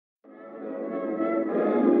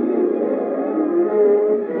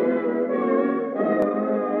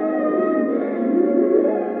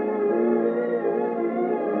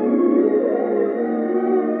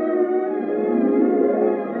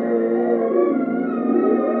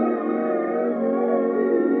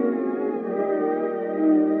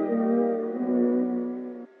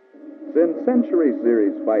Since Century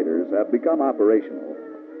Series fighters have become operational,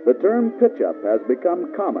 the term Pich Up has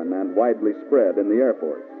become common and widely spread in the Air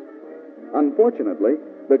Force. Unfortunately,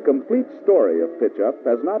 the complete story of Pich Up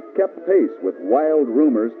has not kept pace with wild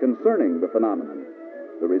rumors concerning the phenomenon.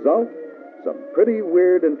 The result? Some pretty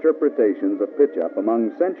weird interpretations of Pich Up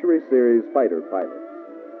among Century Series fighter pilots.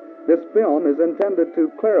 This film is intended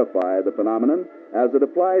to clarify the phenomenon as it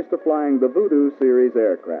applies to flying the Voodoo series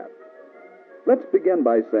aircraft. Let's begin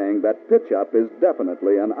by saying that pitch up is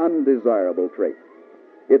definitely an undesirable trait.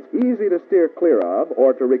 It's easy to steer clear of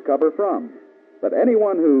or to recover from, but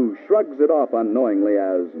anyone who shrugs it off unknowingly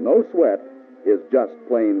as no sweat is just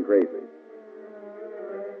plain crazy.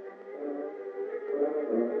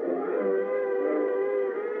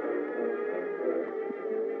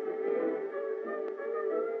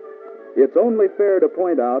 It's only fair to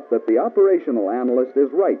point out that the operational analyst is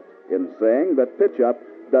right in saying that pitch up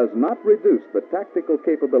does not reduce the tactical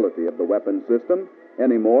capability of the weapon system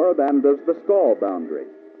any more than does the stall boundary.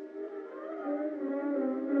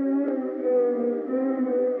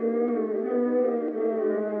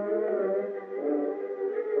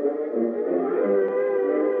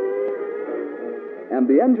 And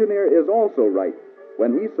the engineer is also right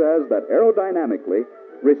when he says that aerodynamically,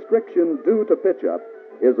 restriction due to pitch up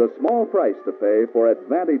is a small price to pay for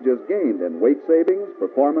advantages gained in weight savings,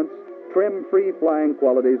 performance, trim-free flying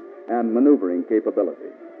qualities, and maneuvering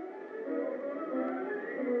capability.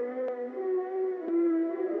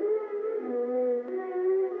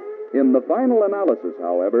 In the final analysis,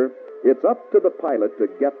 however, it's up to the pilot to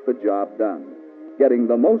get the job done. Getting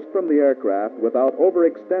the most from the aircraft without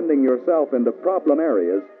overextending yourself into problem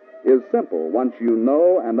areas is simple once you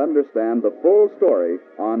know and understand the full story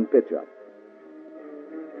on pitch up.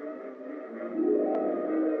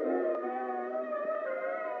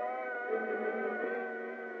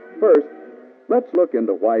 First, let's look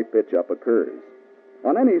into why pitch up occurs.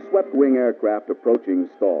 On any swept-wing aircraft approaching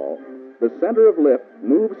stall, the center of lift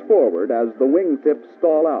moves forward as the wingtips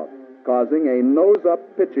stall out, causing a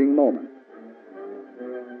nose-up pitching moment.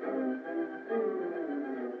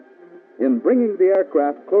 In bringing the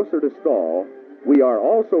aircraft closer to stall, we are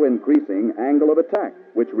also increasing angle of attack,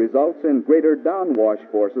 which results in greater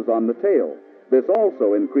downwash forces on the tail. This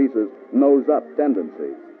also increases nose-up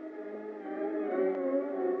tendencies.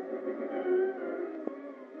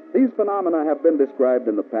 These phenomena have been described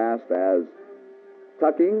in the past as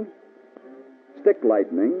tucking, stick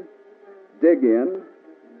lightening, dig-in,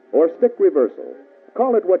 or stick reversal.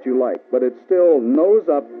 Call it what you like, but it's still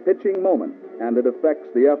nose-up pitching moment, and it affects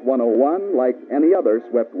the F-101 like any other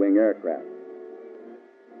swept-wing aircraft.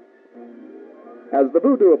 As the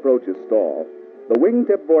Voodoo approaches stall, the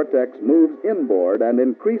wingtip vortex moves inboard and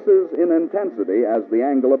increases in intensity as the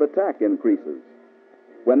angle of attack increases.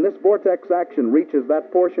 When this vortex action reaches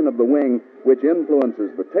that portion of the wing which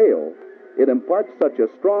influences the tail, it imparts such a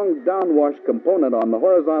strong downwash component on the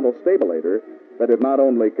horizontal stabilator that it not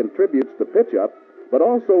only contributes to pitch up, but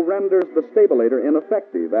also renders the stabilator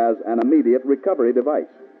ineffective as an immediate recovery device.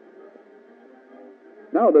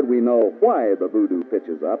 Now that we know why the Voodoo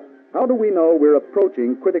pitches up, how do we know we're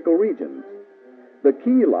approaching critical regions? The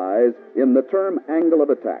key lies in the term angle of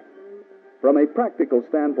attack. From a practical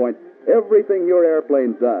standpoint, everything your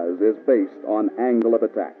airplane does is based on angle of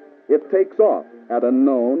attack. It takes off at a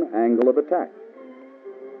known angle of attack.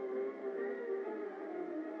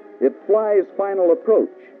 It flies final approach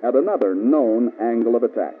at another known angle of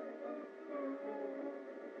attack.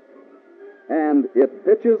 And it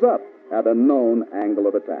pitches up at a known angle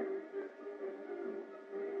of attack.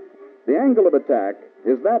 The angle of attack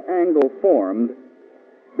is that angle formed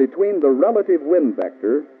between the relative wind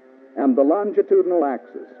vector and the longitudinal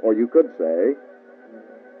axis, or you could say,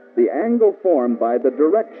 the angle formed by the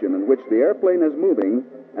direction in which the airplane is moving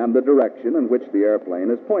and the direction in which the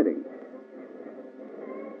airplane is pointing.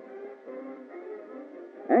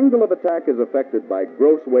 Angle of attack is affected by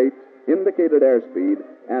gross weight, indicated airspeed,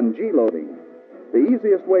 and G-loading. The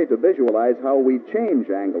easiest way to visualize how we change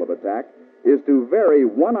angle of attack is to vary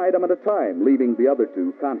one item at a time, leaving the other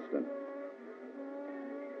two constant.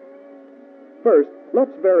 First,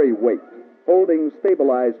 let's vary weight, holding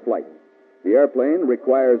stabilized flight. The airplane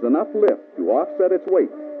requires enough lift to offset its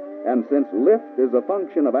weight, and since lift is a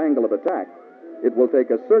function of angle of attack, it will take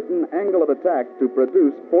a certain angle of attack to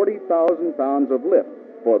produce 40,000 pounds of lift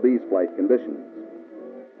for these flight conditions.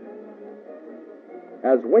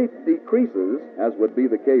 As weight decreases, as would be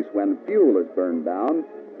the case when fuel is burned down,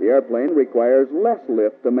 the airplane requires less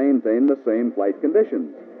lift to maintain the same flight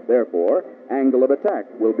conditions. Therefore, angle of attack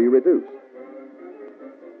will be reduced.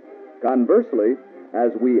 Conversely, as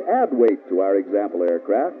we add weight to our example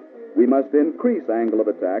aircraft, we must increase angle of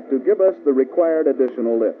attack to give us the required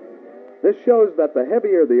additional lift. This shows that the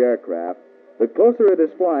heavier the aircraft, the closer it is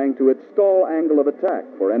flying to its stall angle of attack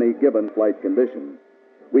for any given flight condition.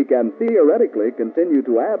 We can theoretically continue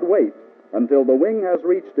to add weight until the wing has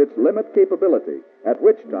reached its limit capability, at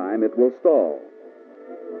which time it will stall.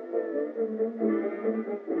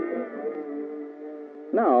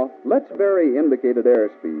 Now, let's vary indicated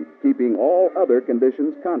airspeed, keeping all other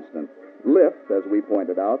conditions constant. Lift, as we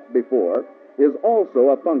pointed out before, is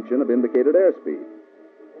also a function of indicated airspeed.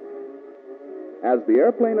 As the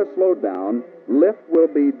airplane is slowed down, lift will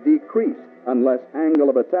be decreased unless angle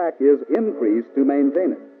of attack is increased to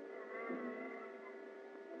maintain it.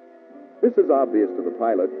 This is obvious to the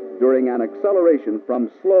pilot during an acceleration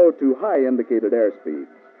from slow to high indicated airspeed.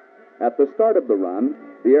 At the start of the run,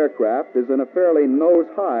 the aircraft is in a fairly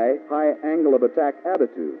nose-high, high angle of attack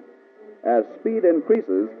attitude. As speed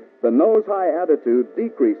increases, the nose-high attitude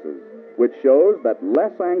decreases, which shows that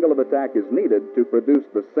less angle of attack is needed to produce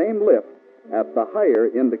the same lift at the higher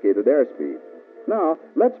indicated airspeed. Now,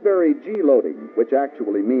 let's vary G loading, which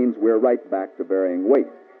actually means we're right back to varying weight.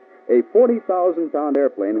 A 40,000-pound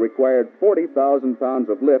airplane required 40,000 pounds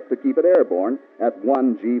of lift to keep it airborne at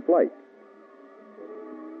 1 G flight.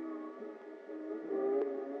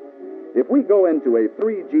 If we go into a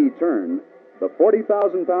 3G turn, the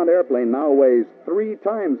 40,000-pound airplane now weighs 3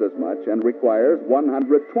 times as much and requires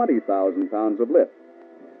 120,000 pounds of lift.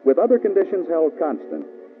 With other conditions held constant,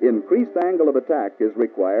 increased angle of attack is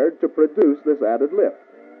required to produce this added lift.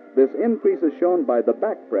 This increase is shown by the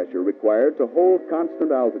back pressure required to hold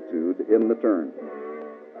constant altitude in the turn.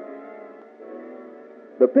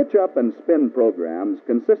 The pitch up and spin programs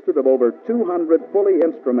consisted of over 200 fully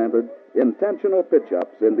instrumented intentional pitch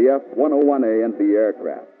ups in the F-101A and B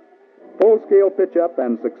aircraft. Full-scale pitch up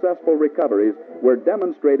and successful recoveries were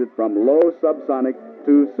demonstrated from low subsonic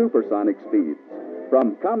to supersonic speeds,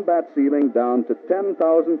 from combat ceiling down to 10,000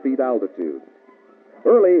 feet altitude.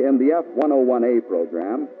 Early in the F-101A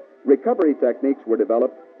program, recovery techniques were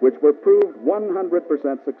developed which were proved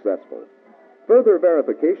 100% successful. Further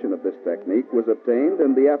verification of this technique was obtained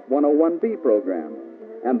in the F-101B program,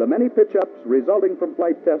 and the many pitch-ups resulting from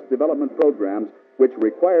flight test development programs which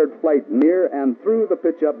required flight near and through the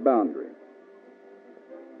pitch-up boundary.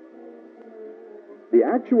 The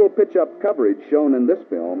actual pitch-up coverage shown in this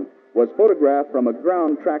film was photographed from a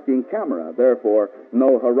ground tracking camera, therefore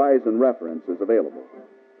no horizon reference is available.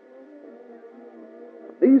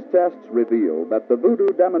 These tests reveal that the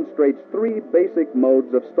Voodoo demonstrates 3 basic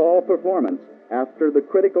modes of stall performance after the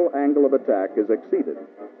critical angle of attack is exceeded.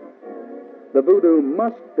 The Voodoo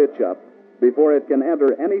must pitch up before it can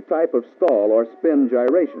enter any type of stall or spin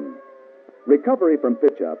gyration. Recovery from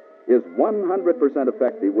pitch up is 100%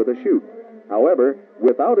 effective with a chute. However,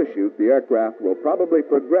 without a chute, the aircraft will probably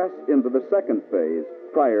progress into the second phase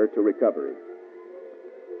prior to recovery.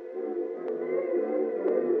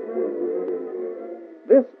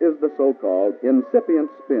 This is the so-called incipient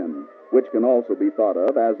spin, which can also be thought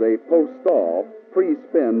of as a post-stall,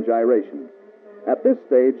 pre-spin gyration. At this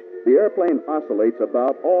stage, the airplane oscillates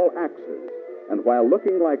about all axes, and while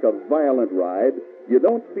looking like a violent ride, you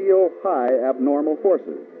don't feel high abnormal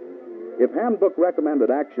forces. If handbook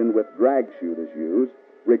recommended action with drag chute is used,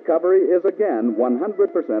 recovery is again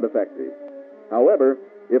 100% effective. However,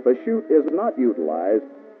 if a chute is not utilized,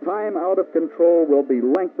 time out of control will be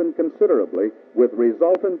lengthened considerably with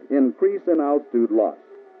resultant increase in altitude loss.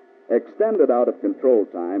 Extended out-of-control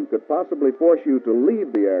time could possibly force you to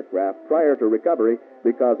leave the aircraft prior to recovery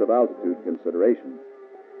because of altitude considerations.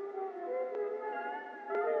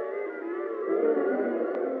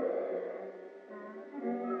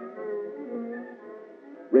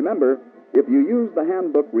 Remember, if you use the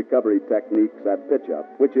handbook recovery techniques at pitch-up,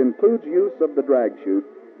 which includes use of the drag chute,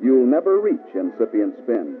 you'll never reach incipient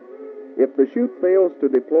spin. If the chute fails to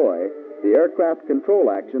deploy, the aircraft control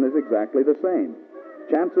action is exactly the same.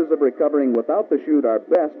 Chances of recovering without the chute are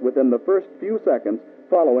best within the first few seconds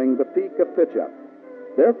following the peak of pitch-up.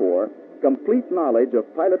 Therefore, complete knowledge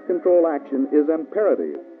of pilot control action is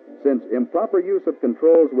imperative, since improper use of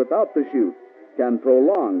controls without the chute can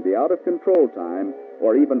prolong the out-of-control time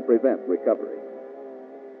or even prevent recovery.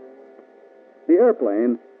 The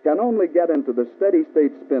airplane can only get into the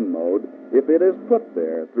steady-state spin mode if it is put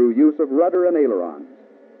there through use of rudder and ailerons,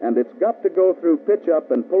 and it's got to go through pitch-up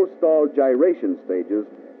and post-stall gyration stages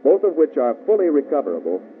both of which are fully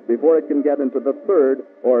recoverable before it can get into the third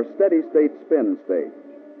or steady-state spin stage.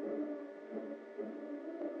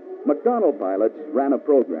 McDonnell pilots ran a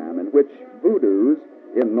program in which Voodoos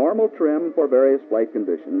in normal trim for various flight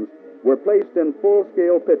conditions were placed in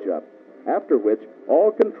full-scale pitch-up, after which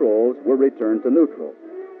all controls were returned to neutral.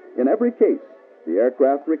 In every case, the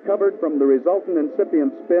aircraft recovered from the resultant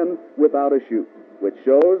incipient spin without a chute, which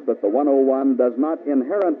shows that the 101 does not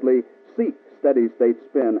inherently seek steady-state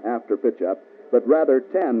spin after pitch-up, but rather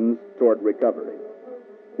tends toward recovery.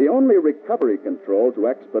 The only recovery control to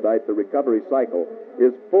expedite the recovery cycle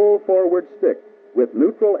is full forward stick with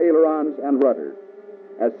neutral ailerons and rudder.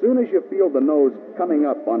 As soon as you feel the nose coming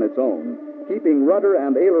up on its own, keeping rudder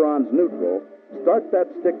and ailerons neutral, start that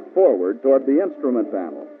stick forward toward the instrument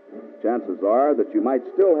panel. Chances are that you might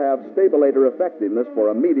still have stabilator effectiveness for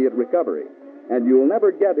immediate recovery, and you'll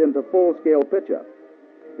never get into full-scale pitch-up.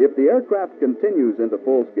 If the aircraft continues into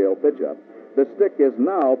full-scale pitch-up, the stick is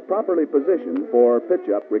now properly positioned for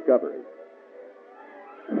pitch-up recovery.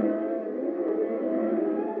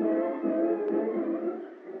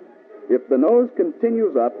 If the nose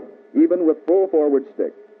continues up, even with full forward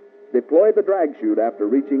stick, deploy the drag chute after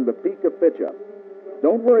reaching the peak of pitch-up.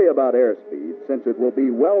 Don't worry about airspeed, since it will be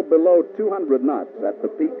well below 200 knots at the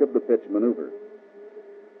peak of the pitch maneuver.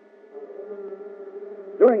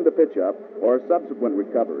 During the pitch-up or subsequent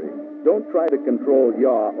recovery, don't try to control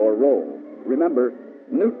yaw or roll. Remember,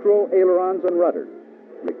 neutral ailerons and rudder.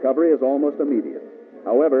 Recovery is almost immediate.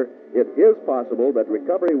 However, it is possible that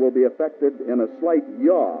recovery will be affected in a slight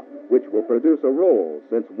yaw, which will produce a roll,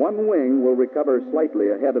 since one wing will recover slightly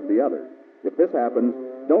ahead of the other. If this happens,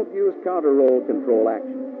 don't use counter-roll control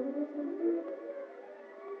action.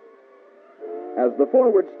 As the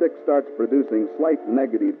forward stick starts producing slight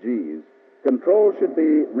negative Gs, control should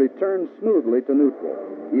be returned smoothly to neutral,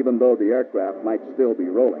 even though the aircraft might still be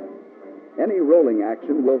rolling. Any rolling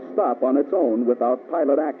action will stop on its own without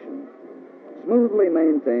pilot action. Smoothly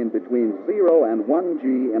maintain between 0 and 1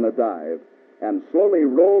 G in a dive, and slowly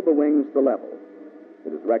roll the wings to level.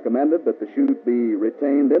 It is recommended that the chute be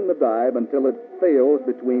retained in the dive until it fails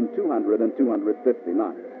between 200 and 250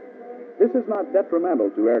 knots. This is not detrimental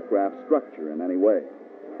to aircraft structure in any way.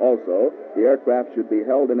 Also, the aircraft should be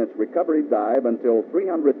held in its recovery dive until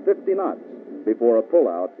 350 knots before a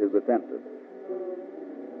pullout is attempted.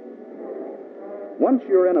 Once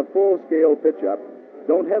you're in a full-scale pitch-up,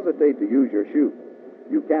 don't hesitate to use your chute.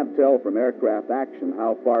 You can't tell from aircraft action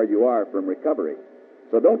how far you are from recovery.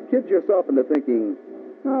 So don't kid yourself into thinking,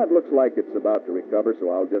 it looks like it's about to recover, so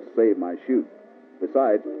I'll just save my chute.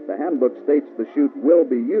 Besides, the handbook states the chute will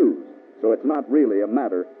be used, so it's not really a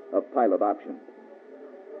matter of pilot option.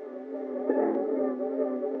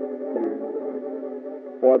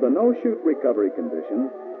 For the no-chute recovery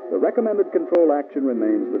condition, the recommended control action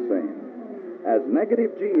remains the same. As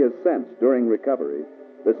negative G is sensed during recovery,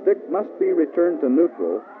 the stick must be returned to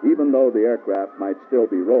neutral, even though the aircraft might still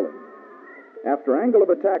be rolling. After angle of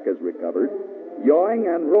attack is recovered, yawing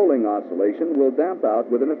and rolling oscillation will damp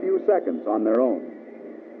out within a few seconds on their own.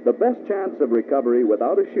 The best chance of recovery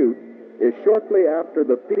without a chute is shortly after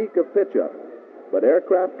the peak of pitch-up, but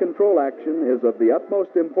aircraft control action is of the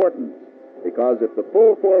utmost importance, because if the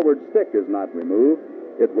full forward stick is not removed,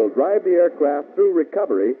 it will drive the aircraft through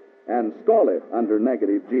recovery and stall it under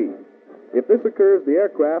negative G. If this occurs, the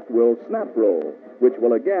aircraft will snap roll, which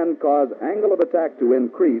will again cause angle of attack to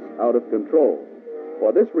increase out of control.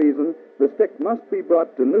 For this reason, the stick must be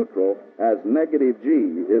brought to neutral as negative G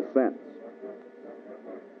is sensed.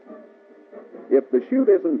 If the chute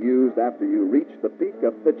isn't used after you reach the peak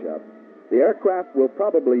of pitch-up, the aircraft will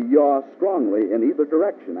probably yaw strongly in either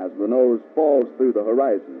direction as the nose falls through the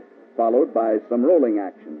horizon, followed by some rolling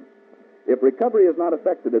action. If recovery is not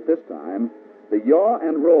affected at this time, the yaw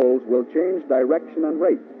and rolls will change direction and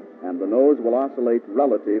rate, and the nose will oscillate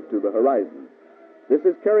relative to the horizon. This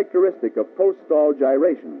is characteristic of post-stall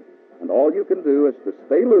gyration, and all you can do is to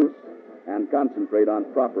stay loose and concentrate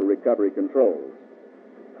on proper recovery controls.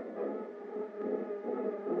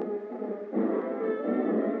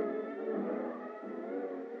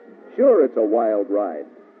 Sure, it's a wild ride,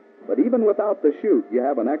 but even without the chute, you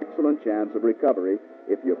have an excellent chance of recovery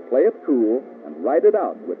if you play it cool and ride it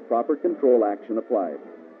out with proper control action applied.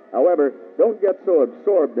 However, don't get so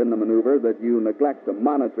absorbed in the maneuver that you neglect to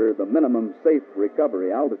monitor the minimum safe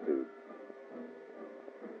recovery altitude.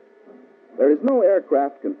 There is no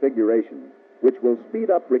aircraft configuration which will speed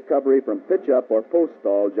up recovery from pitch-up or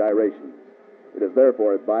post-stall gyrations. It is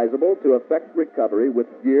therefore advisable to effect recovery with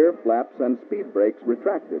gear, flaps, and speed brakes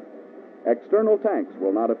retracted. External tanks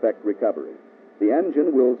will not affect recovery. the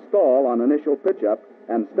engine will stall on initial pitch up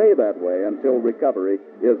and stay that way until recovery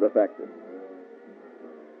is effective.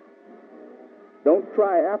 Don't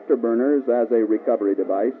try afterburners as a recovery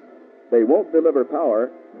device. They won't deliver power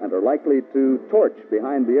and are likely to torch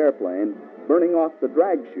behind the airplane, burning off the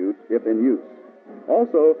drag chute if in use.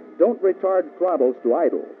 Also, don't retard throttles to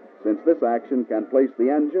idle, since this action can place the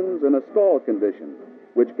engines in a stall condition,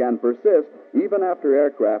 which can persist even after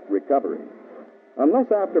aircraft recovery. Unless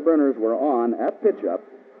afterburners were on at pitch up,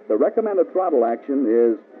 the recommended throttle action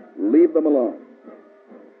is leave them alone.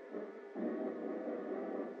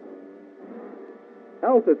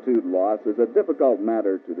 Altitude loss is a difficult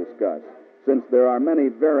matter to discuss, since there are many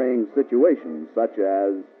varying situations, such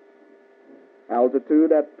as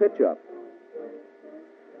altitude at pitch up,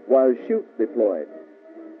 while chute deployed,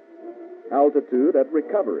 altitude at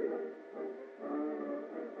recovery,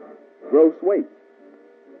 gross weight,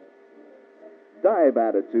 dive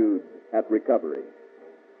attitude at recovery,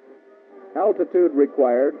 altitude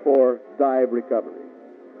required for dive recovery.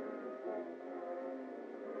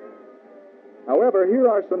 However, here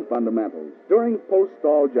are some fundamentals. During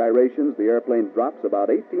post-stall gyrations, the airplane drops about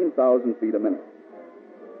 18,000 feet a minute.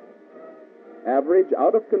 Average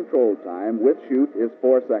out-of-control time with chute is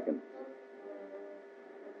 4 seconds.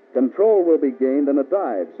 Control will be gained in a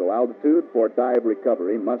dive, so altitude for dive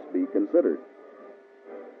recovery must be considered.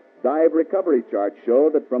 Dive recovery charts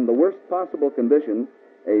show that from the worst possible condition,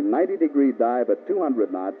 a 90-degree dive at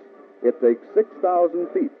 200 knots, it takes 6,000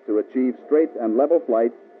 feet to achieve straight and level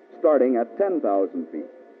flight starting at 10,000 feet,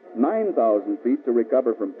 9,000 feet to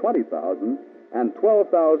recover from 20,000, and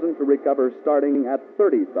 12,000 to recover starting at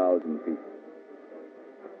 30,000 feet.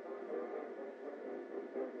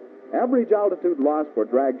 Average altitude loss for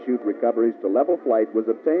drag chute recoveries to level flight was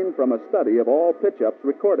obtained from a study of all pitch-ups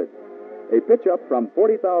recorded. A pitch-up from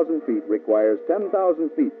 40,000 feet requires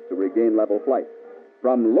 10,000 feet to regain level flight.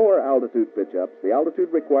 From lower altitude pitch-ups, the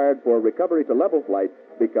altitude required for recovery to level flight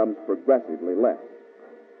becomes progressively less.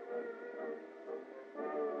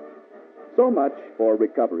 So much for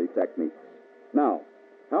recovery techniques. Now,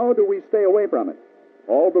 how do we stay away from it?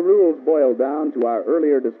 All the rules boil down to our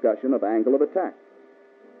earlier discussion of angle of attack.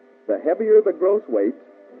 The heavier the gross weight,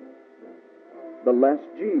 the less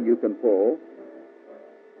G you can pull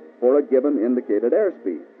for a given indicated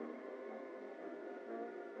airspeed.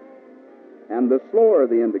 And the slower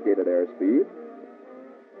the indicated airspeed,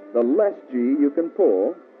 the less G you can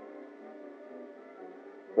pull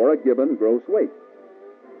for a given gross weight.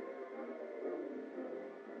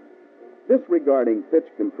 Disregarding pitch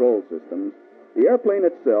control systems, the airplane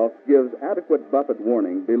itself gives adequate buffet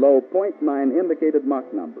warning below 0.9 indicated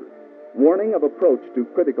Mach number, warning of approach to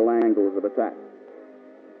critical angles of attack.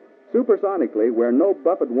 Supersonically, where no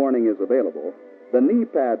buffet warning is available, the knee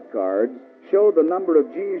pad cards show the number of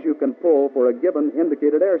Gs you can pull for a given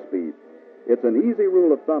indicated airspeed. It's an easy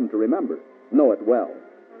rule of thumb to remember. Know it well.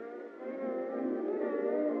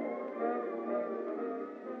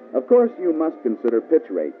 Of course, you must consider pitch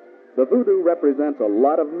rate. The Voodoo represents a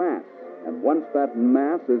lot of mass, and once that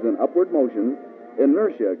mass is in upward motion,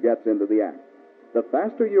 inertia gets into the act. The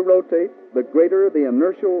faster you rotate, the greater the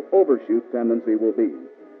inertial overshoot tendency will be.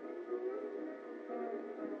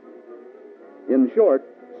 In short,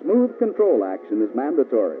 smooth control action is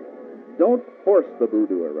mandatory. Don't force the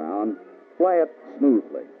Voodoo around. Fly it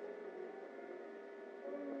smoothly.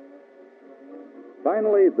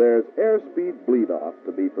 Finally, there's airspeed bleed-off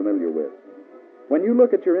to be familiar with. When you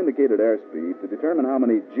look at your indicated airspeed to determine how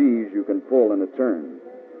many Gs you can pull in a turn,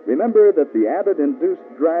 remember that the added induced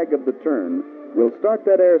drag of the turn will start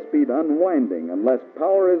that airspeed unwinding unless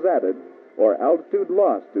power is added or altitude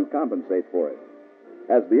lost to compensate for it.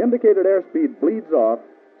 As the indicated airspeed bleeds off,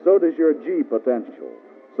 so does your G potential.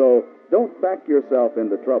 So don't back yourself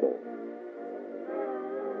into trouble.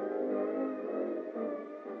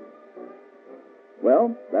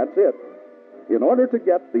 Well, that's it. In order to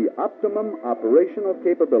get the optimum operational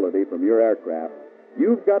capability from your aircraft,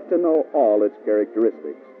 you've got to know all its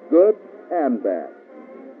characteristics, good and bad.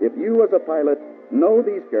 If you as a pilot know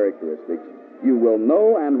these characteristics, you will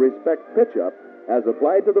know and respect pitch up as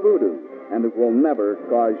applied to the Voodoo, and it will never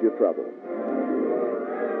cause you trouble.